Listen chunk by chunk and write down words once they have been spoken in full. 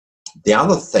The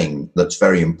other thing that's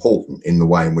very important in the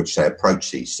way in which they approach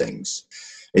these things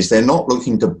is they're not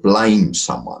looking to blame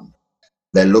someone.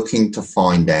 They're looking to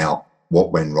find out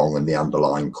what went wrong and the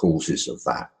underlying causes of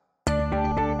that.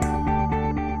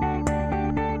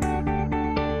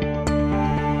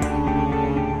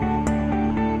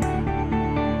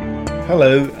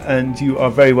 Hello, and you are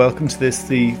very welcome to this,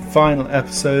 the final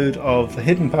episode of the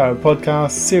Hidden Power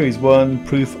Podcast, Series 1,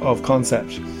 Proof of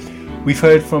Concept. We've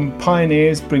heard from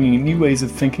pioneers bringing new ways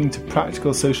of thinking to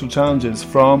practical social challenges,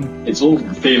 from it's all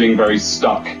feeling very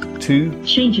stuck to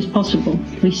change is possible.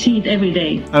 We see it every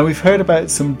day. And we've heard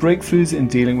about some breakthroughs in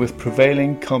dealing with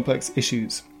prevailing complex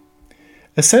issues.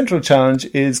 A central challenge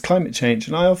is climate change,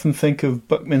 and I often think of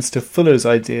Buckminster Fuller's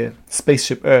idea,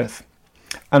 Spaceship Earth.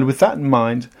 And with that in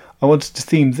mind, I wanted to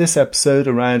theme this episode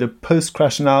around a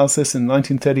post-crash analysis in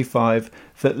 1935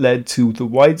 that led to the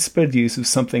widespread use of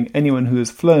something anyone who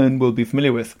has flown will be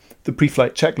familiar with, the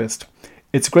Preflight checklist.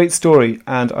 It's a great story,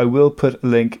 and I will put a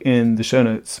link in the show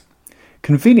notes.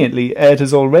 Conveniently, Ed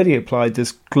has already applied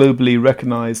this globally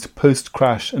recognised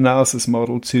post-crash analysis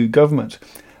model to government,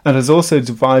 and has also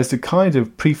devised a kind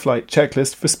of pre-flight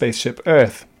checklist for Spaceship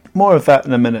Earth. More of that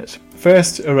in a minute.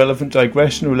 First, a relevant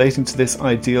digression relating to this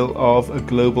ideal of a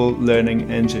global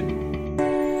learning engine.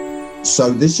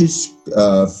 So this is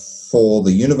for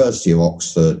the University of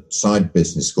Oxford Side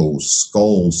Business School's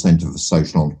Skoll Centre for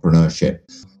Social Entrepreneurship.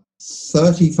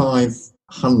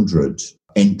 3,500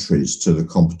 entries to the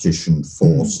competition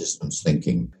for systems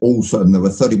thinking. Also, and there were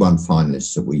 31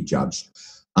 finalists that we judged.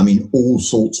 I mean, all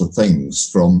sorts of things,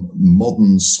 from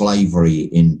modern slavery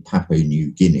in Papua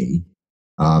New Guinea,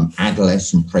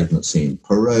 adolescent pregnancy in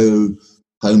Peru,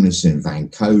 homeless in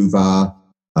Vancouver,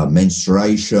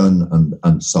 menstruation,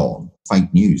 and so on.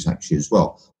 Fake news, actually, as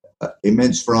well.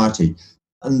 Immense variety.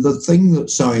 And the thing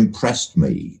that so impressed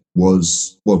me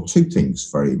was, well, two things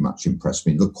very much impressed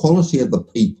me. The quality of the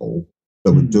people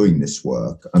that were doing this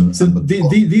work.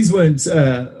 These weren't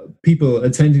people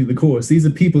attending the course. These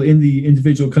are people in the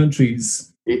individual countries.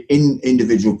 In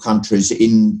individual countries,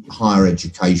 in higher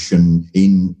education,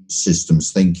 in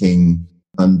systems thinking,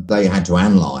 and they had to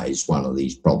analyse one of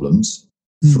these problems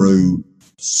through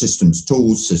systems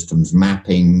tools, systems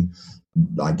mapping,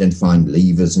 identifying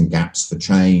levers and gaps for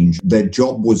change. Their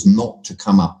job was not to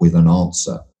come up with an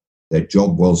answer. Their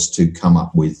job was to come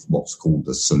up with what's called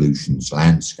the solutions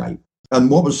landscape. And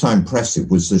what was so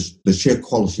impressive was the sheer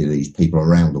quality of these people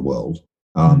around the world.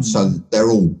 So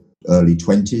they're all early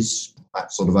 20s,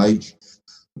 that sort of age.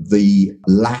 The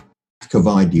lack of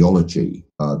ideology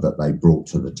that they brought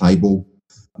to the table,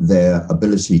 their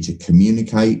ability to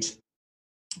communicate.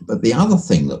 But the other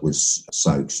thing that was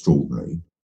so extraordinary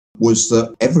was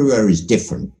that everywhere is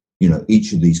different. You know,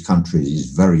 each of these countries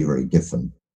is very, very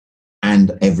different,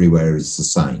 and everywhere is the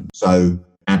same. So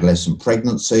adolescent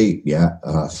pregnancy,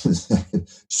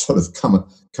 sort of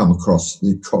come across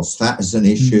that as an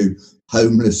issue.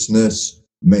 Homelessness,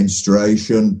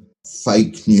 menstruation,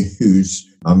 fake news.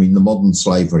 I mean, the modern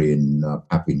slavery in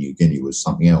Papua New Guinea was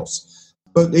something else.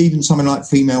 But even something like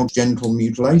female genital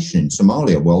mutilation in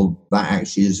Somalia, well, that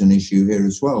actually is an issue here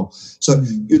as well. So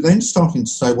you're then starting to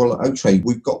say, well, okay,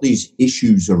 we've got these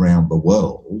issues around the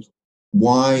world.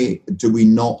 Why do we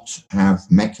not have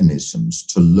mechanisms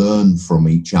to learn from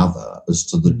each other as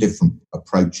to the different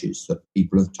approaches that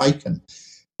people have taken?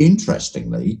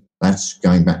 Interestingly, that's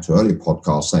going back to earlier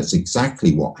podcasts, that's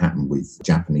exactly what happened with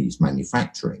Japanese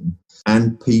manufacturing.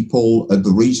 And people, the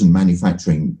reason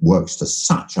manufacturing works to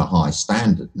such a high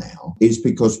standard now is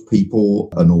because people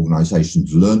and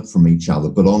organisations learnt from each other,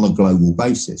 but on a global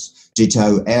basis.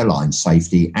 Ditto airline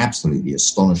safety, absolutely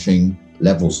astonishing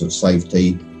levels of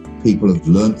safety. People have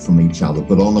learnt from each other,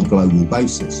 but on a global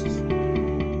basis.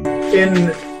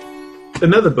 In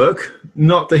another book,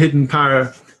 not The Hidden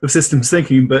Power of Systems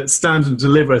Thinking, but Stand and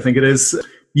Deliver, I think it is,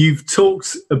 you've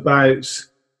talked about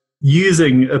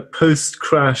using a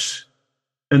post-crash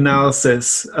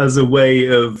analysis as a way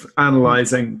of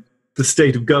analysing the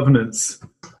state of governance.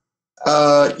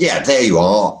 There you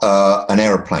are. An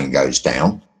aeroplane goes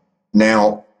down.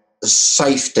 Now,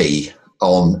 safety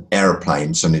on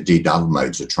aeroplanes and indeed other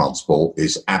modes of transport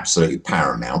is absolutely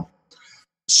paramount.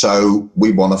 So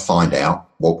we want to find out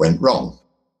what went wrong.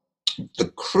 The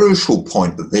crucial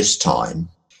point at this time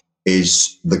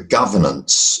is the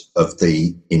governance of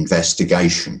the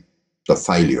investigation, the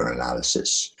failure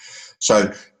analysis.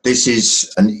 So this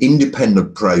is an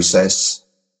independent process.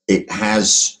 It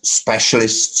has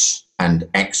specialists and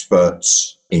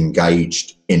experts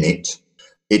engaged in it.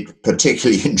 It's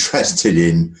particularly interested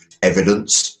in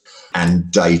evidence and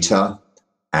data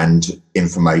and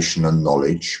information and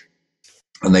knowledge.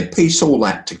 And they piece all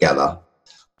that together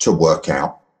to work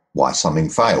out why something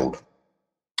failed.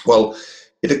 Well,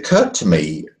 it occurred to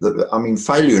me that,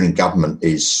 failure in government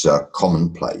is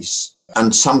commonplace,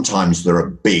 and sometimes there are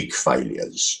big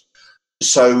failures.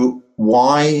 So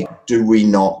why do we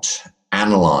not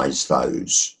analyse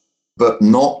those, but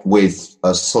not with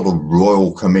a sort of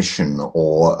royal commission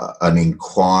or an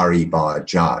inquiry by a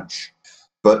judge,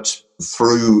 but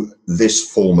through this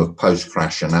form of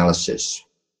post-crash analysis?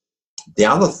 The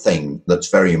other thing that's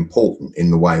very important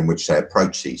in the way in which they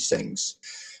approach these things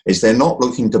is they're not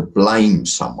looking to blame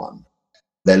someone.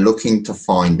 They're looking to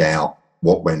find out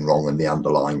what went wrong and the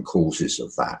underlying causes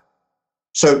of that.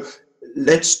 So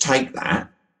let's take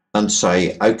that and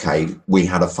say, okay, we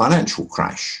had a financial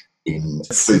crash in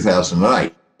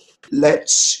 2008.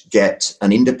 Let's get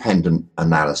an independent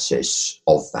analysis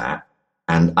of that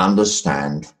and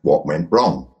understand what went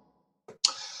wrong.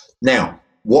 Now,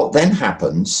 what then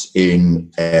happens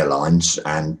in airlines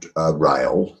and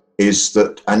rail is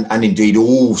that, and indeed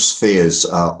all spheres,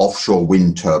 offshore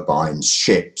wind turbines,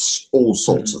 ships, all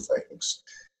sorts of things,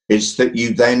 is that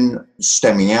you then,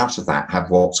 stemming out of that,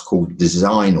 have what's called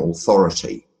design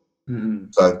authority.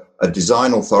 So a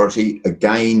design authority,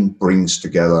 again, brings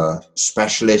together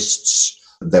specialists.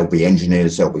 There'll be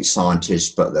engineers, there'll be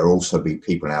scientists, but there'll also be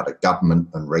people out of government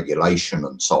and regulation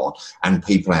and so on, and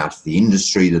people out of the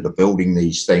industry that are building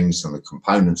these things and the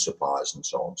component suppliers and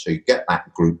so on. So you get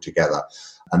that group together,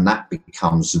 and that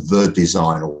becomes the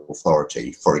design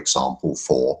authority, for example,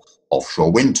 for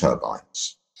offshore wind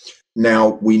turbines.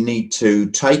 Now, we need to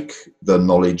take the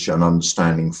knowledge and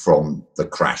understanding from the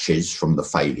crashes, from the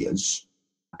failures,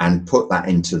 and put that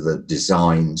into the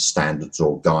design standards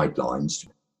or guidelines.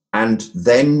 And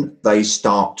then they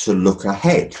start to look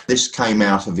ahead. This came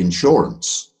out of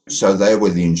insurance. So there were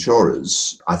the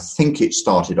insurers. I think it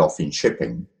started off in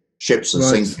shipping. Ships are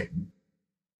sinking.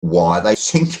 Why are they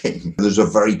sinking? There's a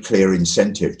very clear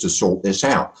incentive to sort this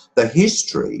out. The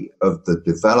history of the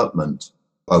development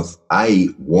of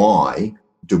why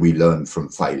do we learn from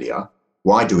failure?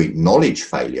 Why do we acknowledge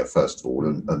failure, first of all,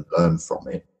 and learn from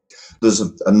it? There's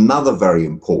another very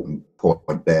important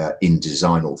point there in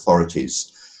design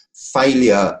authorities.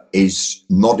 Failure is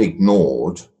not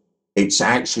ignored. It's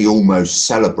actually almost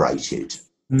celebrated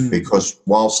because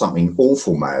while something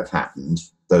awful may have happened,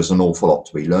 there's an awful lot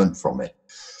to be learned from it.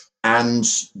 And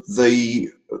the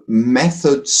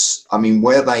methods,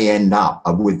 where they end up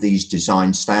are with these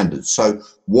design standards. So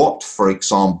what, for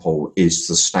example, is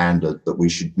the standard that we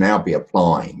should now be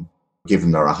applying,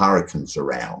 given there are hurricanes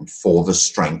around, for the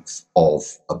strength of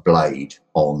a blade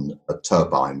on a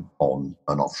turbine on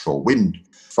an offshore wind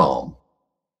farm?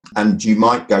 And you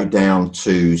might go down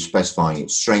to specifying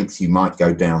its strength. You might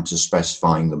go down to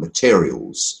specifying the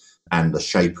materials and the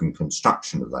shape and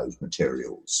construction of those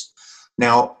materials.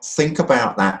 Now, think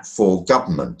about that for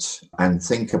government and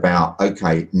think about,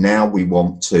 okay, now we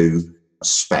want to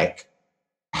spec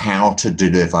how to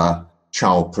deliver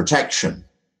child protection.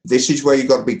 This is where you've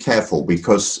got to be careful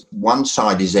because one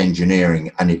side is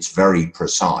engineering and it's very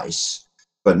precise,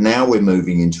 but now we're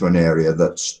moving into an area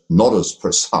that's not as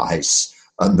precise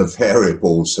and the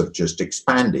variables have just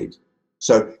expanded.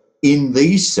 So in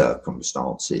these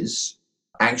circumstances,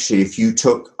 actually, if you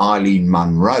took Eileen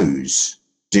Munro's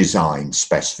design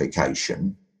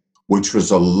specification, which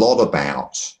was a lot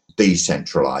about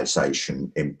decentralisation,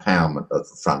 empowerment of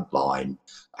the front line,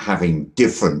 having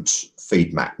different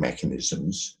feedback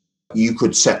mechanisms, you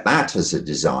could set that as a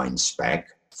design spec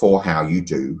for how you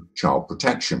do child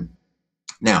protection.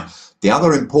 Now, the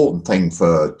other important thing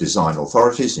for design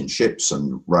authorities in ships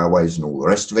and railways and all the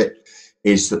rest of it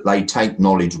is that they take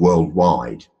knowledge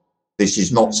worldwide. This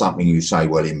is not something you say,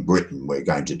 well, in Britain, we're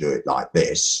going to do it like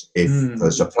this. If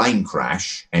there's a plane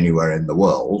crash anywhere in the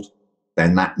world,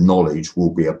 then that knowledge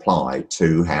will be applied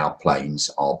to how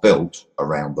planes are built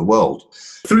around the world.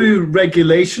 Through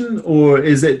regulation, or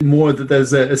is it more that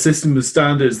there's a system of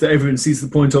standards that everyone sees the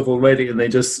point of already and they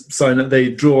just sign it, they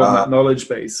draw on that knowledge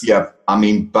base? Yeah,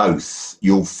 both.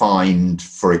 You'll find,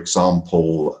 for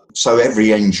example, so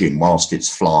every engine, whilst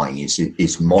it's flying,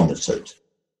 is monitored.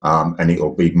 And it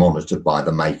will be monitored by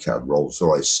the maker,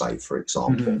 Rolls-Royce, say, for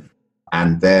example.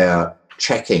 And they're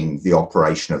checking the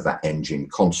operation of that engine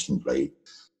constantly.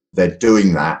 They're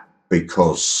doing that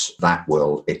because that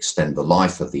will extend the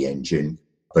life of the engine,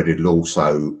 but it'll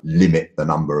also limit the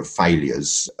number of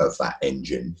failures of that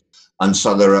engine. And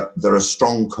so there are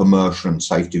strong commercial and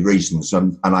safety reasons.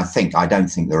 And I don't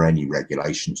think there are any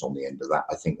regulations on the end of that.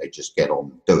 I think they just get on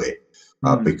and do it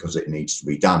because it needs to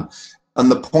be done. And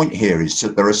the point here is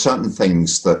that there are certain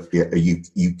things that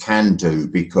you can do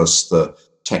because the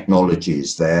technology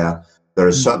is there. There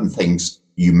are certain things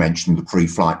You mentioned the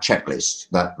pre-flight checklist.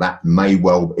 That may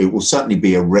well, it will certainly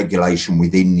be a regulation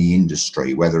within the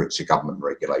industry. Whether it's a government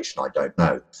regulation, I don't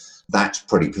know. That's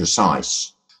pretty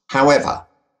precise. However,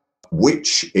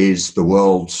 which is the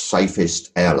world's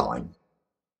safest airline?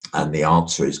 And the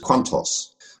answer is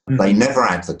Qantas. They never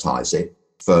advertise it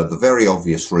for the very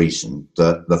obvious reason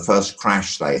that the first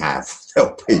crash they have,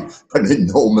 there'll be an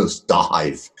enormous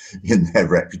dive in their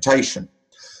reputation.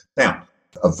 Now,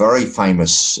 a very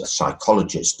famous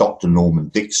psychologist, Dr. Norman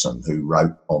Dixon, who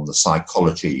wrote on the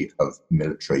psychology of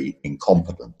military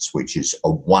incompetence, which is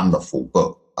a wonderful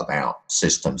book about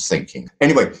systems thinking.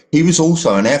 Anyway, he was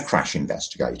also an air crash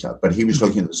investigator, but he was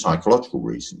looking at the psychological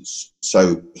reasons.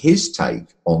 So his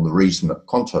take on the reason that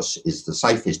Qantas is the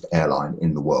safest airline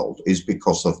in the world is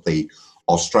because of the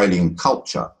Australian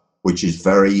culture, which is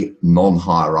very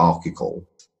non-hierarchical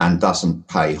and doesn't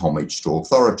pay homage to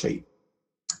authority.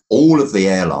 All of the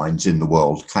airlines in the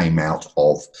world came out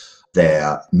of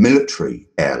their military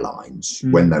airlines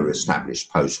when they were established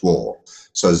post-war.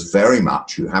 So it's very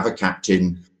much, you have a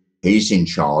captain, he's in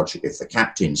charge. If the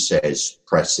captain says,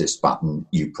 press this button,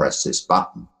 you press this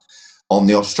button. On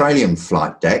the Australian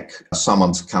flight deck,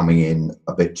 someone's coming in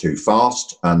a bit too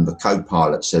fast and the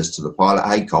co-pilot says to the pilot,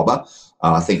 hey, Cobber,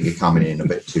 I think you're coming in a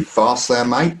bit too fast there,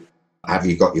 mate. Have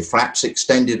you got your flaps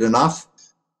extended enough?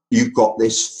 You've got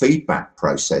this feedback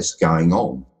process going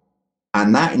on.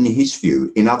 And that, in his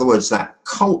view, in other words, that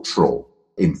cultural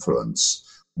influence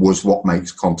was what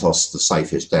makes Qantas the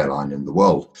safest airline in the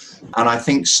world. And I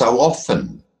think so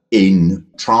often in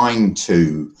trying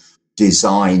to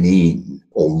design in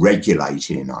or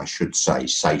regulate in, I should say,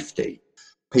 safety,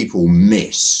 people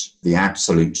miss the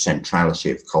absolute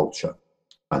centrality of culture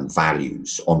and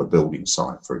values on a building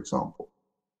site, for example.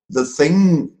 The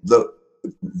thing that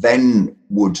then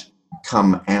would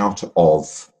come out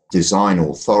of design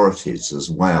authorities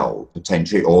as well,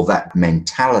 potentially, or that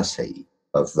mentality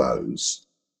of those,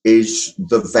 is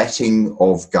the vetting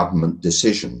of government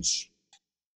decisions.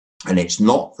 And it's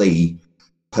not the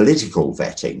political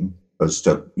vetting as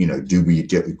to, do we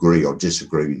agree or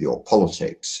disagree with your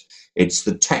politics? It's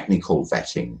the technical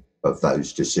vetting of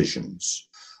those decisions.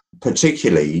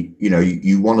 Particularly,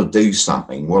 you want to do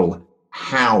something, well,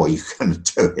 how are you going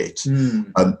to do it?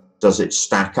 And does it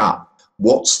stack up?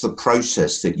 What's the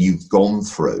process that you've gone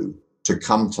through to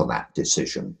come to that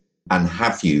decision? And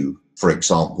have you, for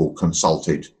example,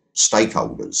 consulted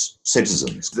stakeholders,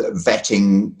 citizens?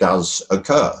 Vetting does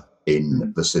occur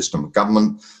in the system of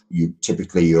government. You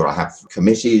have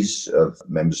committees of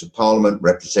members of parliament,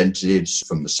 representatives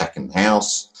from the second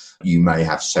house. You may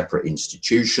have separate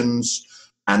institutions,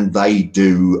 and they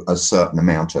do a certain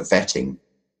amount of vetting.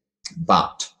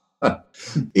 But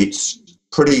it's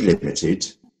pretty limited.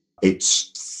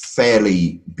 It's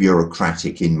fairly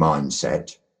bureaucratic in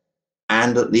mindset.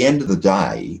 And at the end of the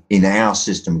day, in our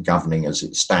system governing as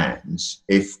it stands,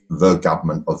 if the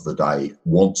government of the day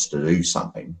wants to do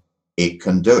something, it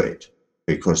can do it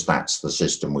because that's the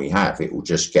system we have. It will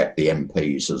just get the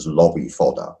MPs as lobby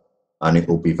fodder and it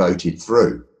will be voted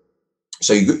through.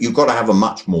 So you've got to have a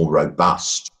much more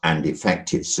robust and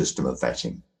effective system of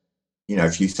vetting.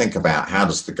 If you think about how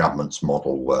does the government's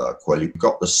model work, well, you've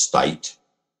got the state,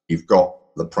 you've got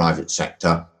the private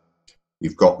sector,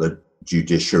 you've got the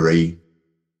judiciary,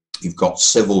 you've got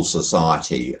civil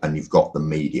society, and you've got the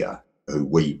media, who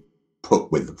we put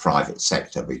with the private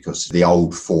sector because the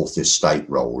old fourth estate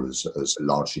role has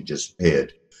largely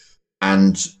disappeared.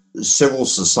 And civil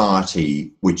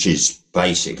society, which is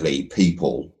basically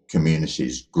people,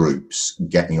 communities, groups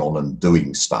getting on and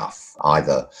doing stuff,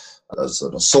 either as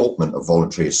an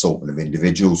voluntary assortment of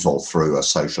individuals or through a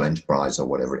social enterprise or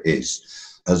whatever it is,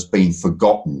 has been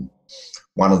forgotten.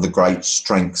 One of the great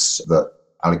strengths that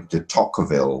Alec de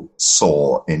Tocqueville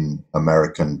saw in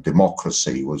American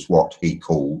democracy was what he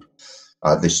called,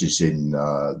 this is in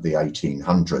the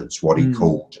 1800s, what he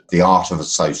called the art of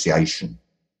association.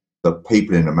 That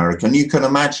people in America, and you can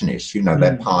imagine it,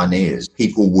 they're pioneers,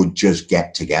 people would just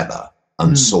get together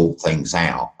and sort things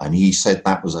out. And he said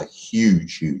that was a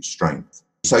huge, huge strength.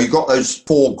 So you've got those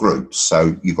four groups.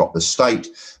 So you've got the state,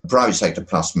 the private sector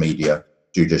plus media,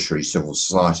 judiciary, civil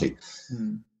society.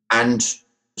 And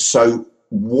so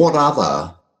what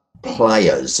other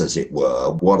players, as it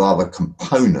were, what other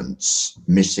components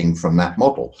missing from that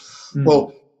model?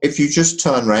 Well, if you just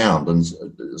turn around and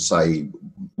say,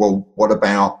 well, what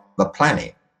about the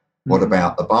planet? What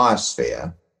about the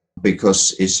biosphere?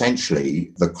 Because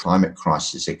essentially the climate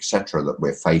crisis, etc., that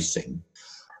we're facing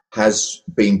has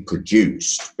been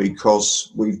produced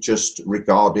because we've just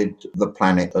regarded the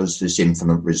planet as this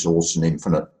infinite resource and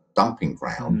infinite dumping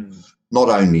ground. not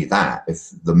only that,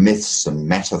 if the myths and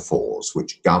metaphors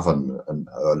which govern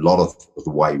a lot of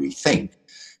the way we think,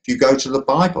 if you go to the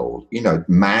Bible,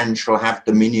 man shall have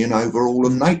dominion over all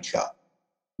of nature.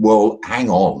 Well, hang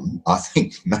on. I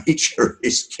think nature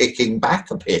is kicking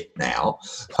back a bit now.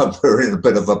 And we're in a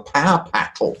bit of a power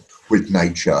battle with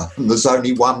nature, and there's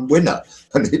only one winner,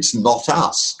 and it's not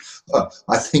us.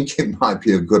 I think it might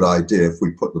be a good idea if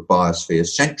we put the biosphere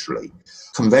centrally.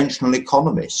 Conventional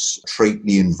economists treat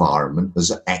the environment as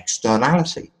an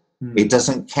externality. It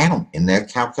doesn't count in their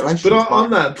calculations. But on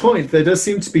that point, there does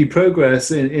seem to be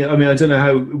progress I don't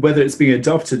know whether it's being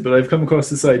adopted, but I've come across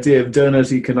this idea of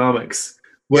donut economics.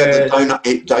 Where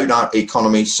the donut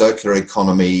economy, circular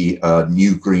economy,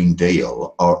 New Green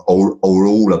Deal are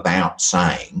all about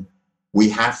saying we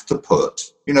have to put,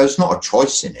 there's not a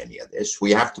choice in any of this.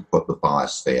 We have to put the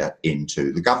biosphere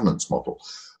into the governance model.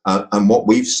 And what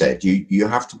we've said, you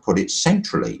have to put it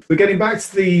centrally. We're getting back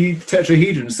to the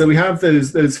tetrahedron. So we have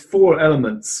those four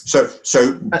elements. So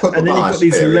put and then you've got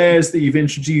these layers that you've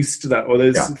introduced to that, or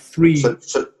those three.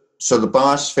 So the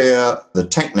biosphere, the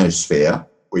technosphere,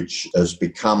 which has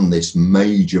become this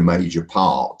major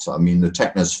part. I mean, the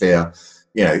technosphere,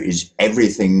 is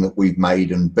everything that we've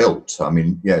made and built. I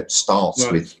mean, it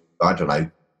starts with, I don't know,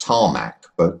 tarmac.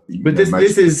 But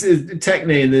this is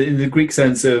techne in the Greek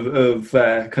sense of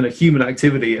kind of human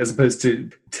activity as opposed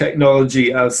to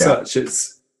technology as such.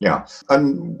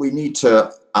 And we need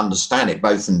to understand it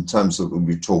both in terms of what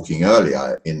we were talking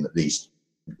earlier in these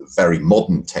very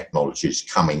modern technologies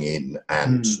coming in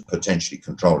and potentially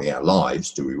controlling our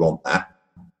lives. Do we want that?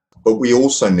 But we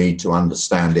also need to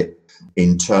understand it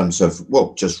in terms of,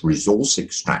 just resource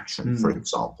extraction, for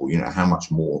example. How much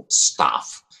more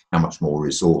stuff, how much more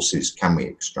resources can we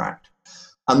extract?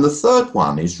 And the third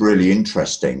one is really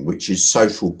interesting, which is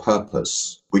social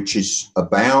purpose, which is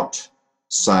about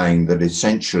saying that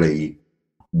essentially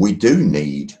we do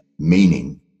need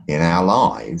meaning in our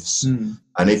lives.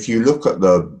 And if you look at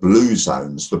the blue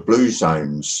zones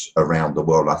around the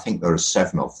world, I think there are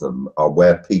 7 of them, are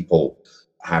where people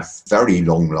have very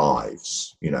long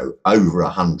lives, over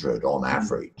 100 on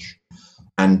average.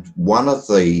 And one of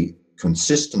the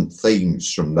consistent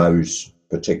themes from those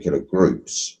particular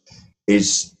groups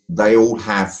is they all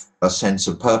have a sense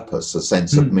of purpose, a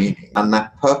sense of meaning. And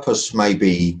that purpose may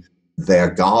be their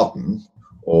garden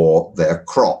or their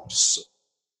crops.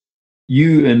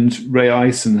 You and Ray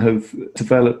Eisen have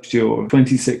developed your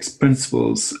 26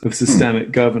 principles of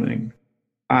systemic governing.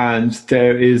 And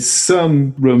there is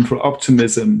some room for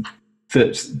optimism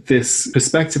that this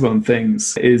perspective on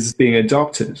things is being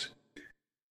adopted.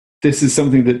 This is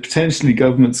something that potentially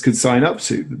governments could sign up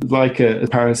to, like a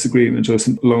Paris Agreement or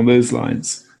something along those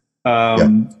lines.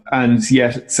 And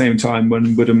yet, at the same time,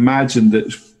 one would imagine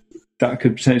that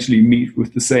could potentially meet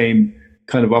with the same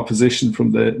kind of opposition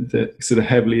from the sort of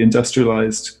heavily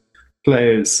industrialized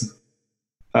players,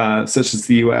 such as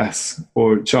the US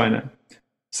or China.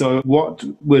 So what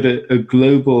would a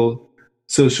global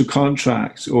social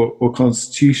contract or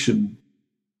constitution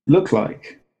look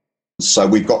like? So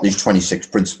we've got these 26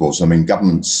 principles. I mean,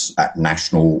 governments at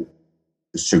national,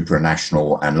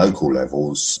 supranational and local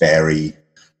levels vary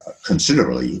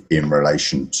considerably in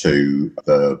relation to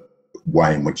the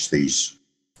way in which these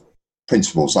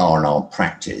principles are and aren't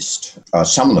practiced.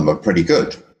 Some of them are pretty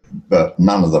good, but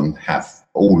none of them have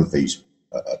all of these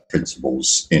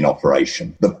principles in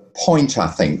operation. The point, I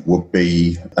think, would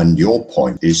be, and your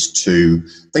point, is to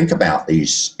think about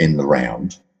these in the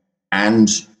round and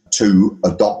to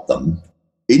adopt them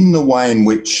in the way in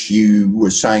which you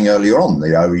were saying earlier on, the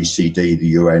OECD, the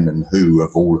UN and WHO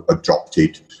have all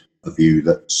adopted the view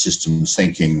that systems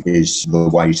thinking is the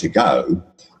way to go.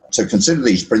 So consider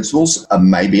these principles and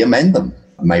maybe amend them,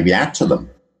 maybe add to them,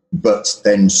 but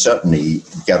then certainly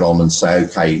get on and say,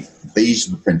 okay, these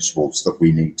are the principles that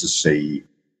we need to see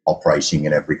operating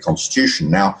in every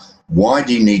constitution. Now, why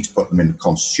do you need to put them in the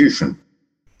constitution?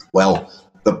 Well,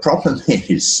 the problem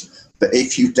is that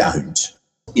if you don't,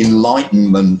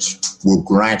 enlightenment will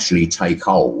gradually take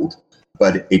hold,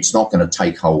 but it's not going to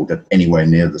take hold at anywhere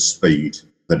near the speed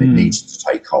that it needs to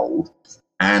take hold.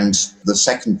 And the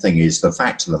second thing is, the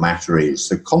fact of the matter is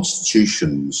that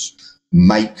constitutions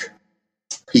make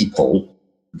people,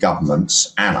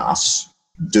 governments and us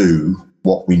do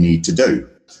what we need to do.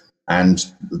 And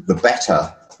the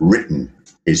better written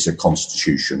is a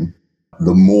constitution,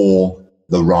 the more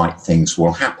the right things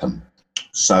will happen.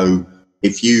 So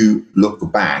if you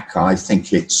look back, I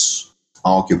think it's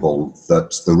arguable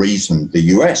that the reason the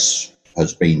US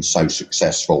has been so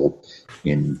successful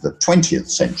in the 20th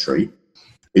century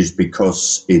is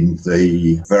because in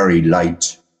the very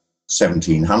late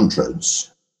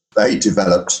 1700s, they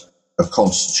developed a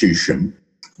constitution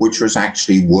which was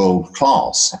actually world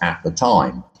class at the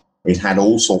time. It had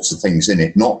all sorts of things in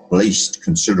it, not least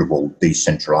considerable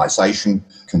decentralisation,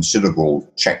 considerable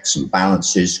checks and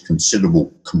balances,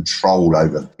 considerable control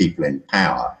over the people in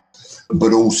power,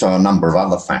 but also a number of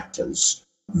other factors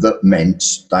that meant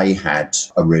they had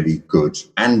a really good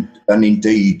and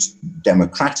indeed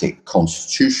democratic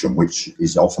constitution, which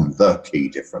is often the key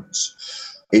difference.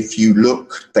 If you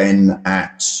look then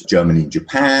at Germany and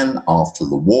Japan after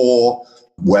the war,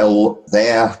 well,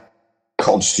 their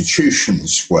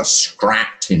constitutions were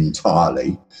scrapped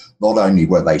entirely. Not only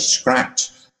were they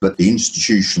scrapped, but the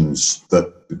institutions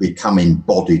that become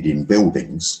embodied in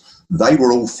buildings, they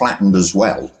were all flattened as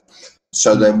well.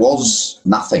 So there was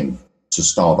nothing to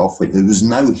start off with. There was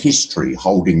no history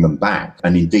holding them back.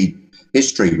 And indeed,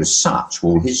 history was such.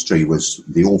 Well, history was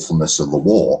the awfulness of the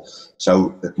war.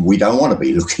 So we don't want to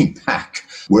be looking back.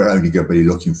 We're only going to be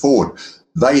looking forward.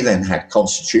 They then had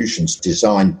constitutions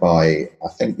designed by, I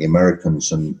think, the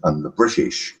Americans and the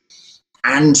British.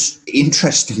 And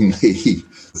interestingly,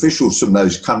 officials from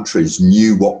those countries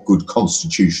knew what good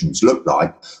constitutions looked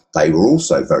like. They were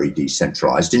also very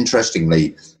decentralised.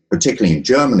 Interestingly, particularly in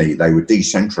Germany, they were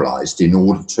decentralised in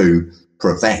order to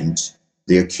prevent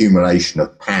the accumulation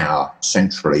of power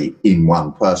centrally in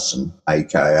one person,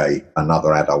 aka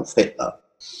another Adolf Hitler.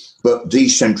 But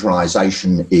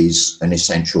decentralisation is an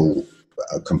essential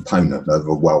component of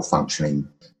a well-functioning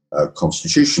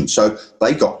constitution. So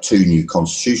they got 2 new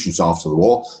constitutions after the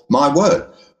war. My word,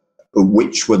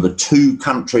 which were the 2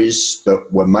 countries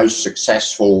that were most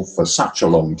successful for such a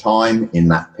long time in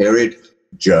that period,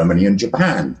 Germany and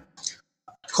Japan.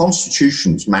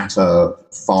 Constitutions matter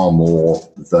far more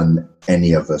than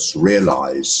any of us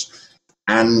realise.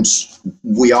 And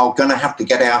we are going to have to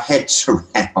get our heads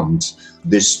around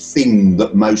this thing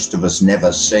that most of us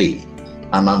never see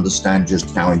and understand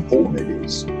just how important it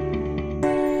is.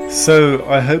 So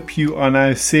I hope you are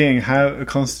now seeing how a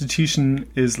constitution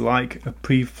is like a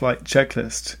pre-flight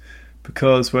checklist,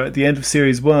 because we're at the end of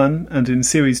Series 1, and in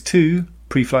Series 2,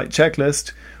 Pre-Flight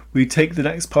Checklist, we take the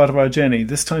next part of our journey,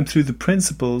 this time through the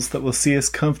principles that will see us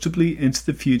comfortably into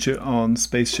the future on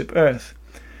Spaceship Earth.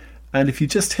 And if you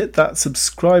just hit that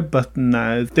subscribe button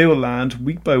now, they will land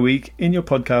week by week in your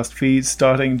podcast feeds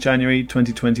starting January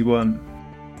 2021.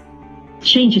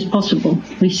 Change is possible.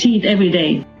 We see it every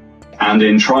day. And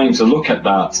in trying to look at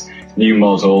that new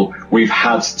model, we've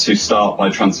had to start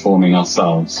by transforming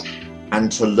ourselves.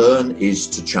 And to learn is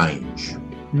to change.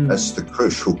 That's the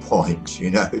crucial point,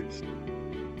 you know.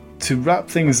 To wrap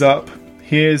things up,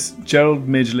 here's Gerald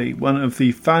Midgley, one of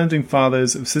the founding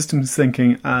fathers of systems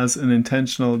thinking as an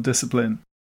intentional discipline.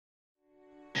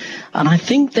 And I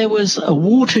think there was a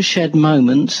watershed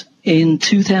moment in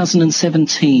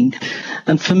 2017.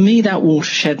 And for me, that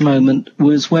watershed moment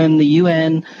was when the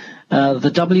UN,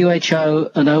 the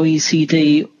WHO and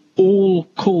OECD all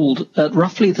called at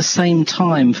roughly the same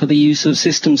time for the use of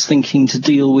systems thinking to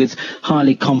deal with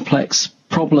highly complex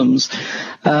problems.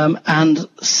 And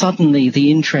suddenly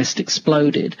the interest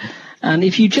exploded. And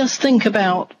if you just think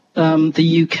about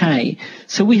the UK,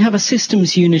 so we have a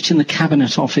systems unit in the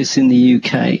Cabinet Office in the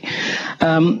UK.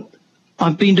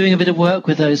 I've been doing a bit of work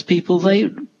with those people. They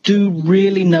do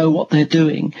really know what they're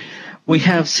doing. We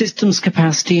have systems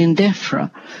capacity in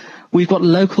DEFRA. We've got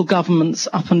local governments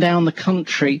up and down the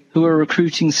country who are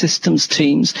recruiting systems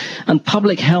teams, and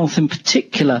public health in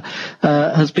particular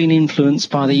has been influenced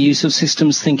by the use of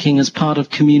systems thinking as part of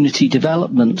community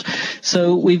development.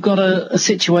 So we've got a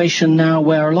situation now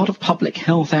where a lot of public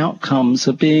health outcomes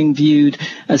are being viewed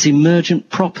as emergent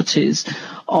properties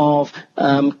of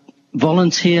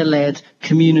volunteer-led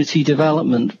community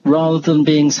development rather than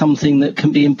being something that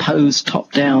can be imposed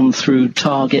top-down through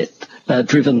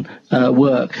target-driven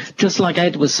work, just like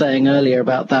Ed was saying earlier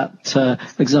about that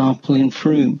example in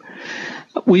Frome.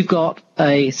 We've got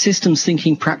a systems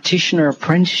thinking practitioner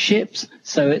apprenticeships,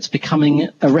 so it's becoming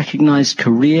a recognized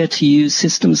career to use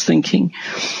systems thinking.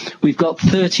 We've got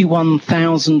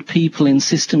 31,000 people in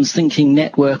systems thinking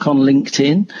network on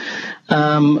LinkedIn,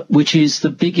 which is the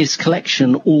biggest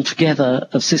collection altogether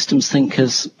of systems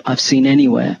thinkers I've seen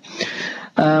anywhere.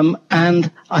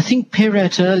 And I think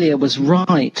Piret earlier was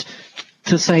right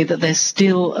to say that there's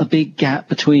still a big gap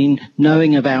between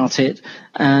knowing about it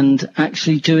and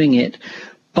actually doing it.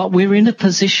 But we're in a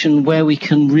position where we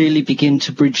can really begin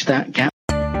to bridge that gap.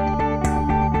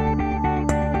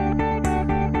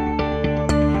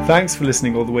 Thanks for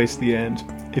listening all the way to the end.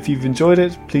 If you've enjoyed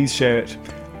it, please share it.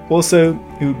 Also,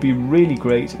 it would be really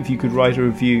great if you could write a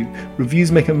review.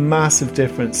 Reviews make a massive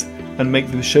difference and make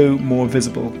the show more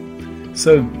visible.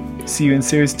 So, see you in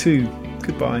Series 2.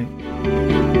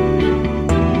 Goodbye.